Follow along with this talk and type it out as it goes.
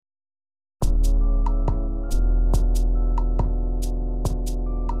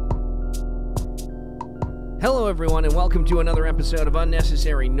Hello, everyone, and welcome to another episode of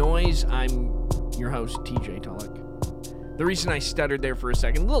Unnecessary Noise. I'm your host, TJ Tulloch. The reason I stuttered there for a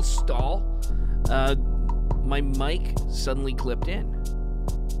second, a little stall, my mic suddenly clipped in,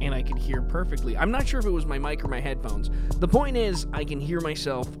 and I could hear perfectly. I'm not sure if it was my mic or my headphones. The point is, I can hear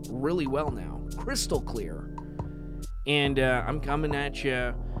myself really well now, crystal clear. And I'm coming at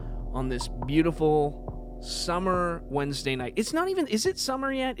you on this beautiful summer Wednesday night. It's not even, is it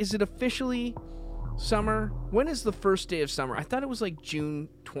summer yet? Is it officially summer? When is the first day of summer? I thought it was like June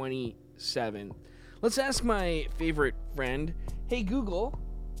 27th. Let's ask my favorite friend. Hey Google,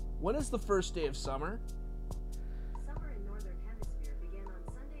 when is the first day of summer? Summer in Northern Hemisphere began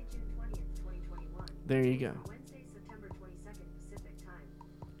on Sunday, June 20th, 2021. There you go. Wednesday, September 22nd, Pacific Time.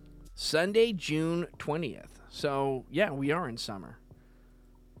 Sunday, June 20th. So, yeah, we are in summer.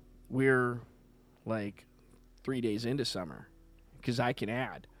 We're like 3 days into summer because I can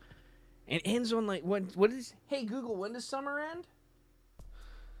add. It ends on like, what is, hey Google, when does summer end?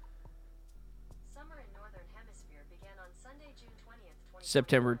 Summer in Northern Hemisphere began on Sunday, June 20th, 2021.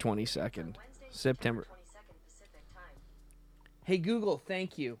 September 22nd. Wednesday, September. 22nd, Pacific Time. Hey Google,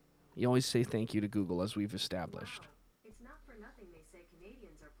 thank you. You always say thank you to Google, as we've established. Wow. It's not for nothing they say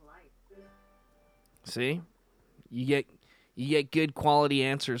Canadians are polite. See? You get good quality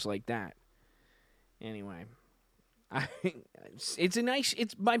answers like that. Anyway, my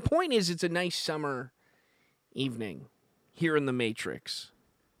point is it's a nice summer evening here in the Matrix.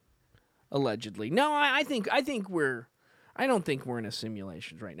 Allegedly. No, I don't think we're in a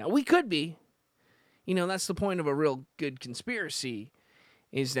simulation right now. We could be. You know, that's the point of a real good conspiracy,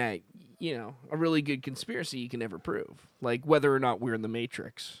 is that, you know, a really good conspiracy you can never prove. Like whether or not we're in the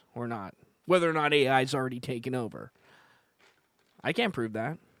Matrix or not. Whether or not AI's already taken over. I can't prove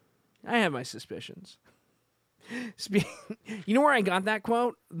that. I have my suspicions. You know where I got that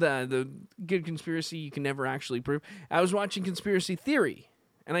quote? The good conspiracy you can never actually prove? I was watching Conspiracy Theory.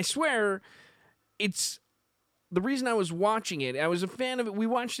 And I swear, it's the reason I was watching it. I was a fan of it. We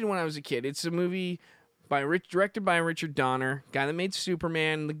watched it when I was a kid. It's a movie directed by Richard Donner, guy that made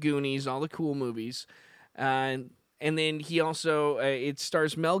Superman, The Goonies, all the cool movies. And then he also, it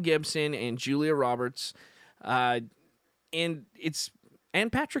stars Mel Gibson and Julia Roberts, and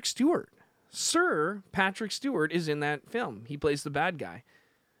Patrick Stewart. Sir Patrick Stewart is in that film. He plays the bad guy.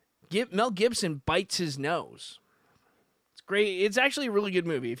 Mel Gibson bites his nose. It's great. It's actually a really good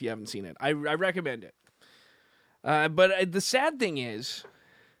movie if you haven't seen it. I recommend it. But the sad thing is,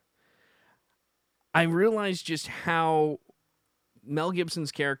 I realized just how Mel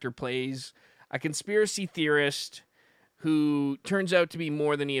Gibson's character plays a conspiracy theorist who turns out to be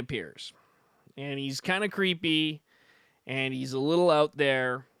more than he appears. And he's kind of creepy, and he's a little out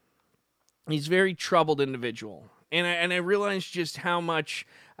there. He's a very troubled individual. And I realized just how much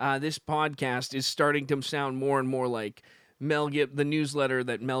this podcast is starting to sound more and more like the newsletter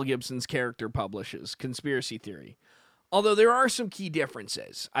that Mel Gibson's character publishes, Conspiracy Theory. Although there are some key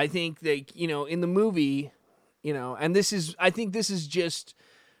differences. I think that, you know, in the movie, you know, and I think this is just,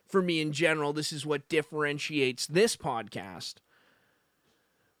 for me in general, this is what differentiates this podcast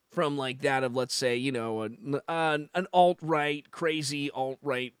from like that of, let's say, you know, an alt-right, crazy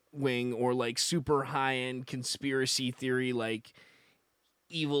alt-right wing, or like super high-end conspiracy theory, like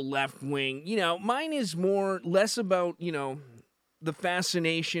evil left wing. You know, mine is less about, you know, the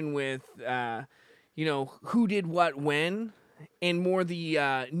fascination with, you know, who did what when, and more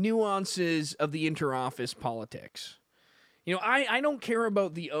the nuances of the interoffice politics. You know, I don't care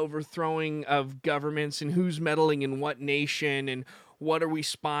about the overthrowing of governments and who's meddling in what nation and what are we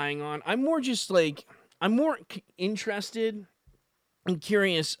spying on. I'm more interested and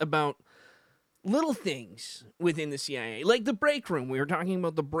curious about little things within the CIA. Like the break room. We were talking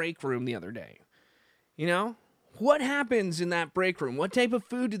about the break room the other day. You know? What happens in that break room? What type of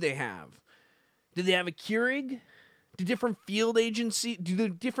food do they have? Do they have a Keurig? Do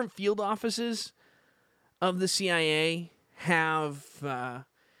the different field offices of the CIA have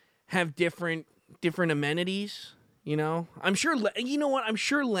different amenities? You know, I'm sure. You know what? I'm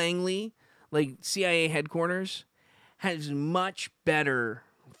sure Langley, like CIA headquarters, has much better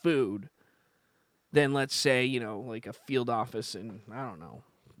food than, let's say, you know, like a field office in, I don't know,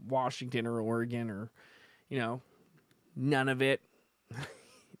 Washington or Oregon, or, you know, none of it.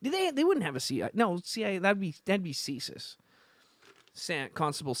 They wouldn't have a CIA. No, CIA. That'd be CSIS.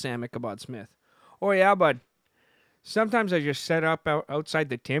 Constable Sam Ichabod Smith. Oh yeah, bud. Sometimes I just set up outside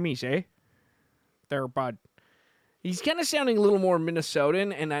the Timmy's, eh? There, bud. He's kind of sounding a little more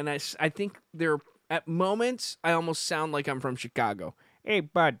Minnesotan, and I think at moments I almost sound like I'm from Chicago. Hey,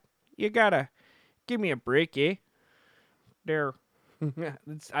 bud, you gotta give me a break, eh? There.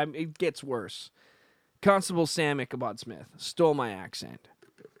 It gets worse. Constable Sam Ichabod Smith stole my accent.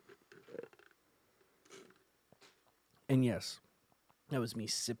 And yes, that was me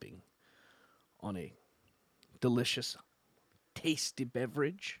sipping on a delicious, tasty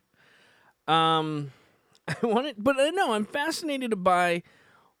beverage. I wanted, but no, I'm fascinated by,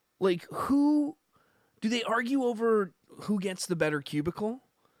 like, who do they argue over who gets the better cubicle?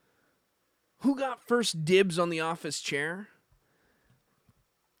 Who got first dibs on the office chair?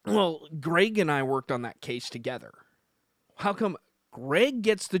 Well, Greg and I worked on that case together. How come Greg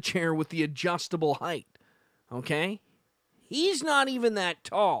gets the chair with the adjustable height? Okay? He's not even that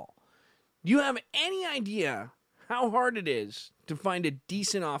tall. Do you have any idea how hard it is to find a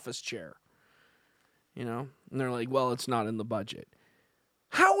decent office chair? You know? And they're like, well, it's not in the budget.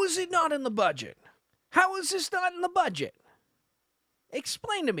 How is it not in the budget? How is this not in the budget?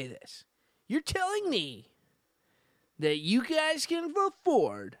 Explain to me this. You're telling me that you guys can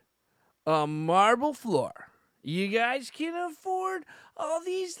afford a marble floor. You guys can afford all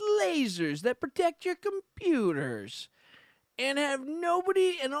these lasers that protect your computers and have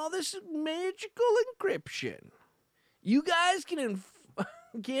nobody and all this magical encryption. You guys can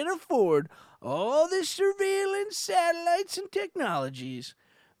afford all this surveillance, satellites, and technologies,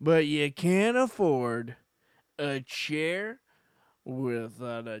 but you can't afford a chair with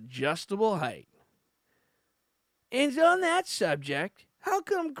an adjustable height. And on that subject, how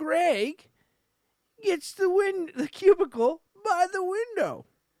come Greg gets the cubicle by the window?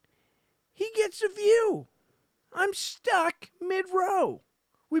 He gets a view. I'm stuck mid-row.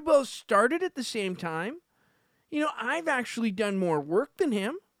 We both started at the same time. You know, I've actually done more work than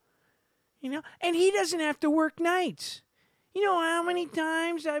him. You know, and he doesn't have to work nights. You know how many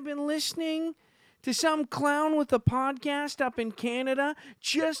times I've been listening to some clown with a podcast up in Canada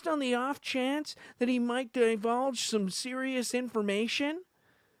just on the off chance that he might divulge some serious information?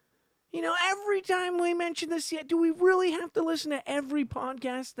 You know, every time we mention this, do we really have to listen to every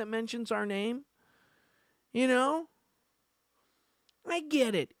podcast that mentions our name? You know? I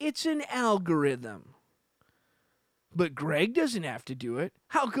get it. It's an algorithm. But Greg doesn't have to do it.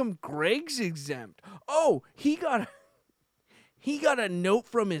 How come Greg's exempt? Oh, he got a note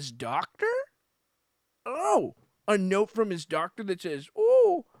from his doctor? Oh, a note from his doctor that says,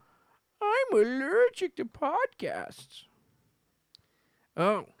 oh, I'm allergic to podcasts.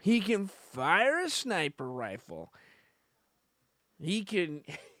 Oh, he can fire a sniper rifle. He can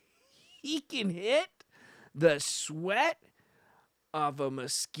hit the sweat of a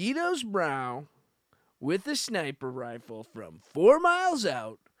mosquito's brow with a sniper rifle from 4 miles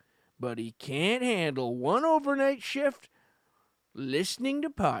out, but he can't handle one overnight shift listening to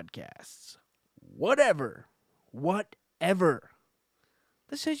podcasts. Whatever.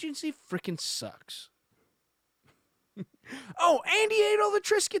 This agency freaking sucks. Oh, and he ate all the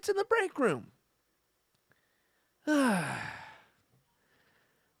Triscuits in the break room.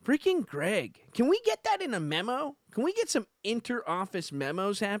 Freaking Greg. Can we get that in a memo? Can we get some inter-office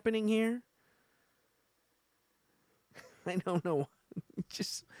memos happening here? I don't know.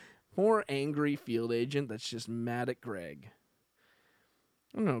 Just more angry field agent that's just mad at Greg.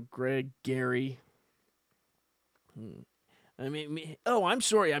 I don't know, Greg, Gary. I mean, oh, I'm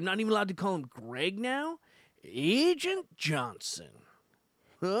sorry. I'm not even allowed to call him Greg now. Agent Johnson.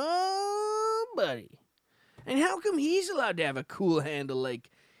 Oh, buddy. And how come he's allowed to have a cool handle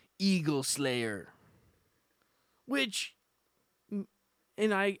like Eagle Slayer? Which,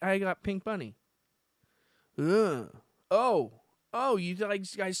 and I got Pink Bunny. Oh, you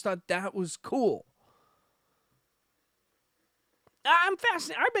guys thought that was cool. I'm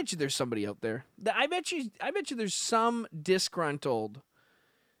fascinated. I bet you there's somebody out there. I bet you there's some disgruntled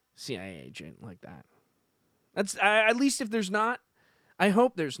CIA agent like that. That's at least if there's not, I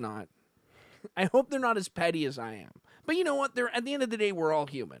hope there's not. I hope they're not as petty as I am. But you know what? At the end of the day, we're all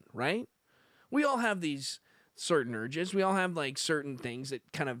human, right? We all have these certain urges. We all have like certain things that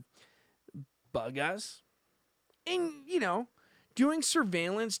kind of bug us. And, you know, doing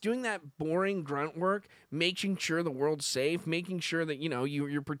surveillance, doing that boring grunt work, making sure the world's safe, making sure that, you know,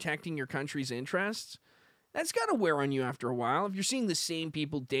 you're protecting your country's interests, that's got to wear on you after a while. If you're seeing the same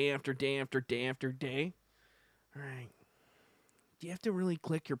people day after day after day after day, all right, do you have to really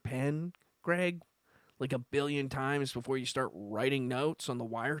click your pen, Greg, like 1 billion times before you start writing notes on the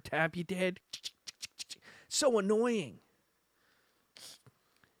wiretap you did? So annoying.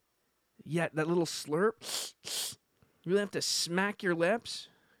 Yeah, that little slurp. You really have to smack your lips?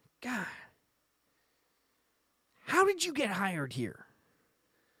 God. How did you get hired here?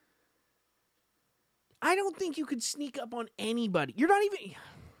 I don't think you could sneak up on anybody. You're not even...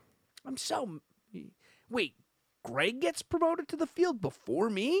 Wait, Greg gets promoted to the field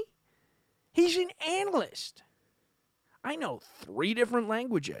before me? He's an analyst. I know 3 different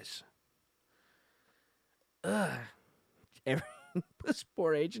languages. Ugh. This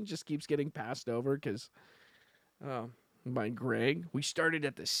poor agent just keeps getting passed over because by Greg. We started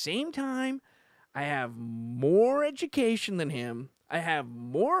at the same time. I have more education than him. I have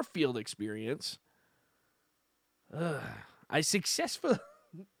more field experience. I successfully...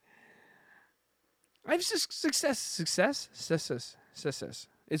 I've success.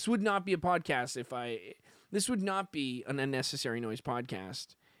 This would not be a podcast if I... This would not be an Unnecessary Noise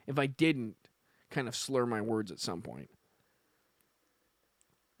podcast if I didn't kind of slur my words at some point.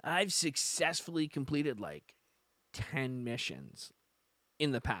 I've successfully completed like 10 missions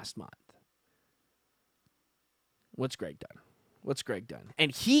in the past month. What's Greg done?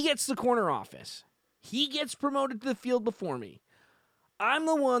 And he gets the corner office. He gets promoted to the field before me. I'm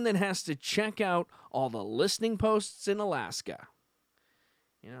the one that has to check out all the listening posts in Alaska.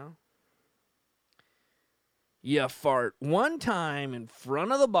 You know? You fart one time in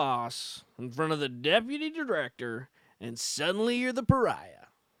front of the boss, in front of the deputy director, and suddenly you're the pariah.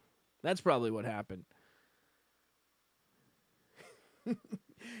 That's probably what happened.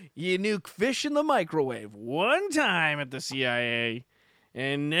 You nuke fish in the microwave one time at the CIA,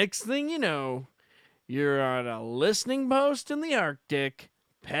 and next thing you know, you're on a listening post in the Arctic,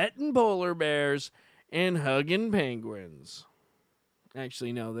 petting polar bears and hugging penguins.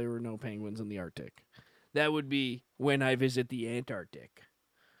 Actually, no, there were no penguins in the Arctic. That would be when I visit the Antarctic.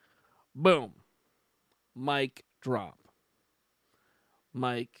 Boom. Mic drop.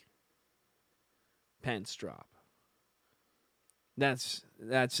 Mike Pence drop. That's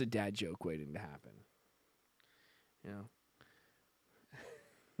a dad joke waiting to happen. You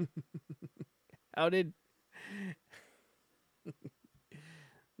know. How did...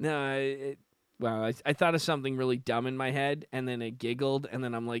 No, I thought of something really dumb in my head, and then it giggled, and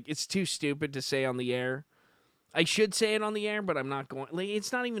then I'm like, it's too stupid to say on the air. I should say it on the air, but I'm not going... Like,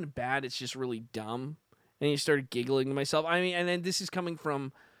 it's not even bad, it's just really dumb. And you started giggling to myself. I mean, and then this is coming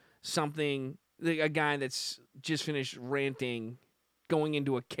from something... A guy that's just finished ranting, going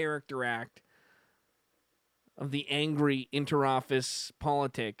into a character act of the angry interoffice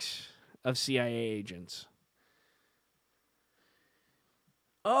politics of CIA agents.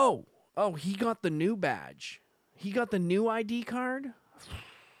 Oh, he got the new badge. He got the new ID card?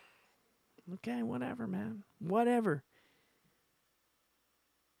 Okay, whatever, man. Whatever.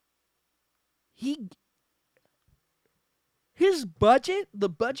 His budget, the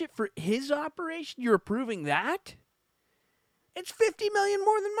budget for his operation, you're approving that? It's $50 million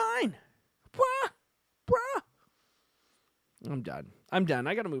more than mine. Bruh. I'm done.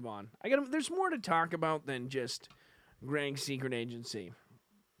 I gotta move on. There's more to talk about than just Greg's secret agency.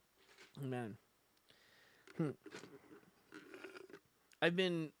 Man. I've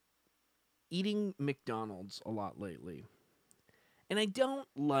been eating McDonald's a lot lately. And I don't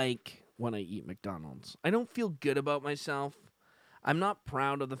like when I eat McDonald's. I don't feel good about myself. I'm not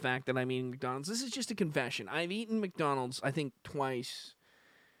proud of the fact that I'm eating McDonald's. This is just a confession. I've eaten McDonald's, I think, twice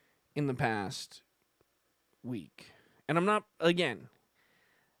in the past week. And I'm not, again,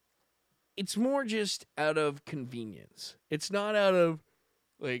 it's more just out of convenience. It's not out of,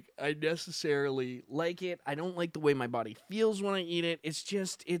 like, I necessarily like it. I don't like the way my body feels when I eat it. It's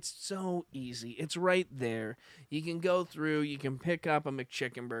just, it's so easy. It's right there. You can go through, you can pick up a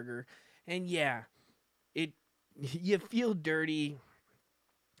McChicken burger, and yeah, you feel dirty.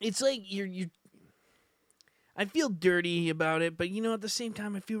 It's like I feel dirty about it, but you know, at the same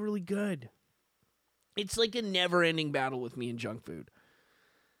time, I feel really good. It's like a never-ending battle with me and junk food.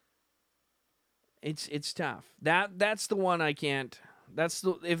 It's tough. That's the one I can't.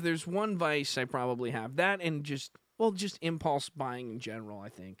 If there's one vice I probably have, that and just impulse buying in general. I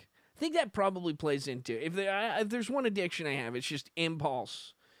think that probably plays into if there's one addiction I have, it's just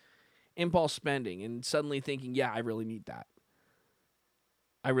impulse spending and suddenly thinking, yeah, I really need that.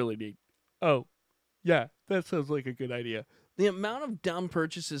 Oh, yeah, that sounds like a good idea. The amount of dumb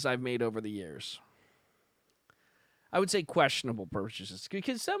purchases I've made over the years, I would say questionable purchases,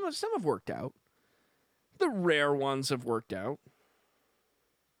 because some have worked out. The rare ones have worked out.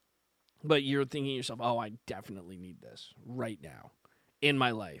 But you're thinking to yourself, oh, I definitely need this right now in my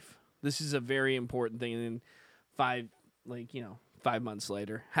life. This is a very important thing. And then 5 months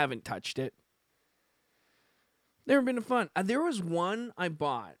later, haven't touched it. Never been fun. There was one I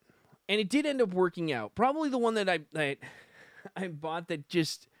bought, and it did end up working out. Probably the one that I bought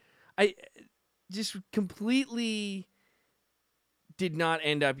that I just completely did not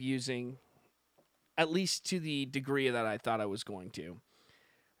end up using, at least to the degree that I thought I was going to.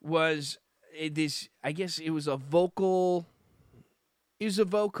 Was this? I guess it was a vocal He was a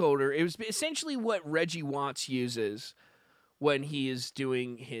vocoder. It was essentially what Reggie Watts uses when he is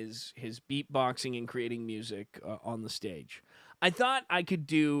doing his beatboxing and creating music on the stage. I thought I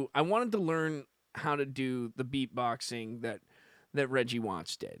wanted to learn how to do the beatboxing that Reggie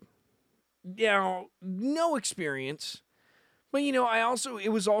Watts did. Now, no experience, but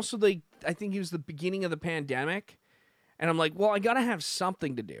it was also I think it was the beginning of the pandemic, and I'm like, well, I gotta have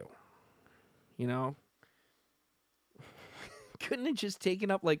something to do, Couldn't have just taken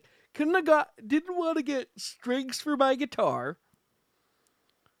up didn't want to get strings for my guitar.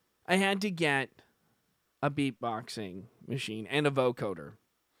 I had to get a beatboxing machine and a vocoder.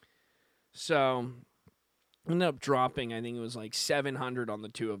 So I ended up dropping, I think it was like $700 on the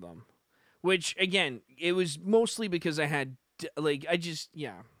two of them. Which, again, it was mostly because I had,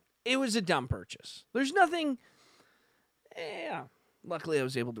 it was a dumb purchase. There's nothing, luckily I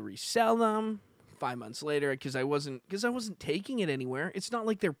was able to resell them 5 months later because I wasn't taking it anywhere. It's not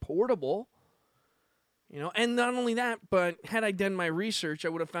like they're portable, and not only that, but had I done my research, I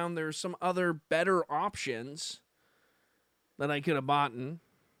would have found there's some other better options that I could have bought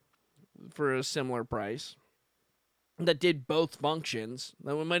for a similar price that did both functions.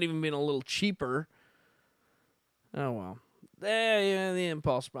 That might even been a little cheaper. Oh well. The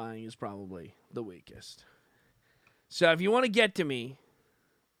impulse buying is probably the weakest. So if you want to get to me,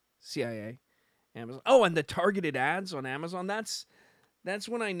 CIA, Amazon. Oh, and the targeted ads on Amazon, that's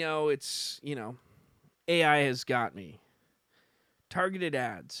when I know it's, AI has got me. Targeted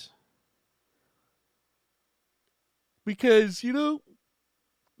ads. Because,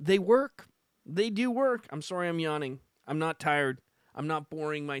 they work. They do work. I'm sorry I'm yawning. I'm not tired. I'm not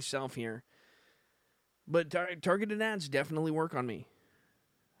boring myself here. But targeted ads definitely work on me.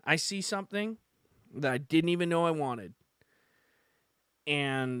 I see something that I didn't even know I wanted.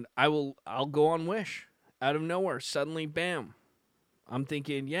 And I'll go on Wish out of nowhere. Suddenly, bam. I'm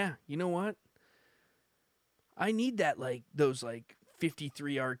thinking, yeah, you know what? I need that, those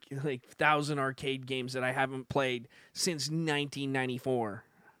 1,000 arcade games that I haven't played since 1994.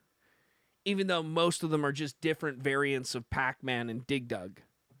 Even though most of them are just different variants of Pac-Man and Dig Dug.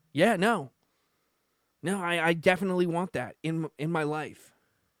 Yeah, no. No, I definitely want that in my life.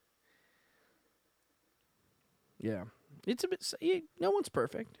 Yeah. It's a bit... No one's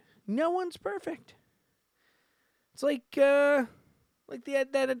perfect. No one's perfect. It's like that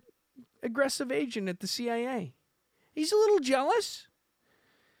aggressive agent at the CIA. He's a little jealous.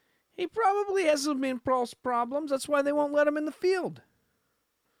 He probably has some impulse problems. That's why they won't let him in the field.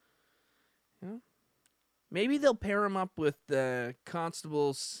 Maybe they'll pair him up with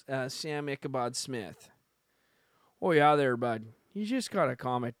Constable Sam Ichabod Smith. Oh, yeah, there, bud. You just got to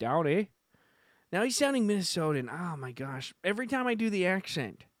calm it down, eh? Now he's sounding Minnesotan. Oh, my gosh. Every time I do the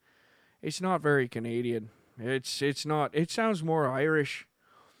accent, it's not very Canadian. It's not. It sounds more Irish.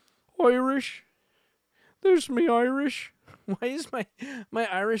 Irish? There's me Irish. Why is my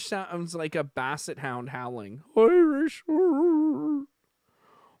Irish sounds like a basset hound howling? Irish. Or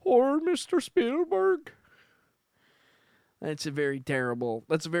Mr. Spielberg. That's a very terrible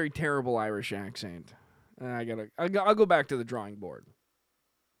Irish accent. I'll go back to the drawing board.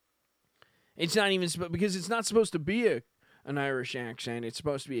 It's not even because it's not supposed to be an Irish accent. It's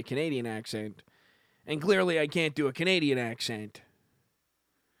supposed to be a Canadian accent. And clearly I can't do a Canadian accent.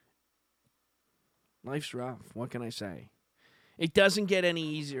 Life's rough. What can I say? It doesn't get any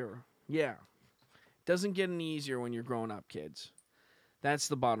easier. Yeah. It doesn't get any easier when you're growing up, kids. That's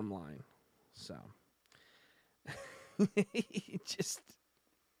the bottom line. So.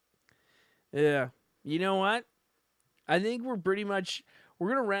 Yeah. You know what? I think we're going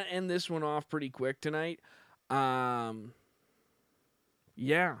to end this one off pretty quick tonight.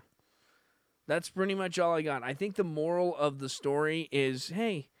 Yeah. That's pretty much all I got. I think the moral of the story is,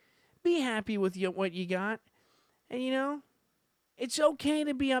 hey, be happy with what you got. And, it's okay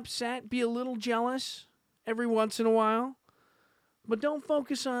to be upset, be a little jealous every once in a while. But don't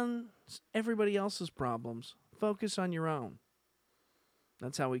focus on everybody else's problems. Focus on your own.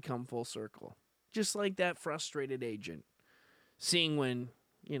 That's how we come full circle. Just like that frustrated agent. Seeing when,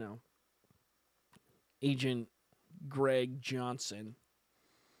 Agent Greg Johnson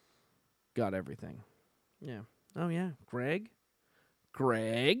got everything. Yeah. Oh, yeah. Greg?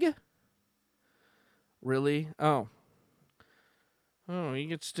 Really? Oh, he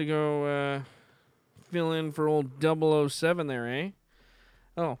gets to go fill in for old 007 there, eh?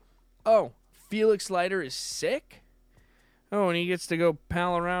 Oh, Felix Leiter is sick? Oh, and he gets to go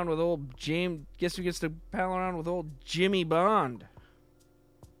pal around with old James. Guess who gets to pal around with old Jimmy Bond?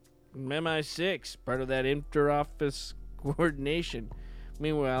 MI6, part of that inter-office coordination.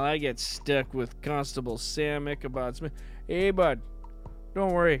 Meanwhile, I get stuck with Constable Sam Ichabod Smith. Hey, bud,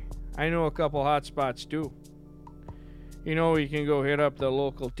 Don't worry. I know a couple hot spots too. You know, you can go hit up the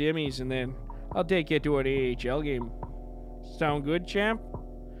local Timmy's and then I'll take you to an AHL game. Sound good, champ?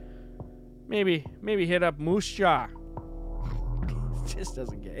 Maybe hit up Moose Jaw.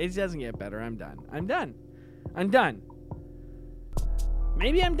 It doesn't get better. I'm done.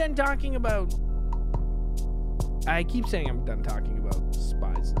 Maybe I'm done talking about... I keep saying I'm done talking about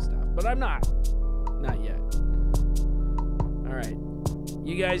spies and stuff, but I'm not. Not yet. All right.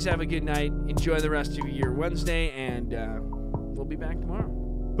 You guys have a good night. Enjoy the rest of your Wednesday, and we'll be back tomorrow.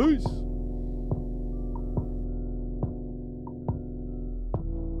 Peace.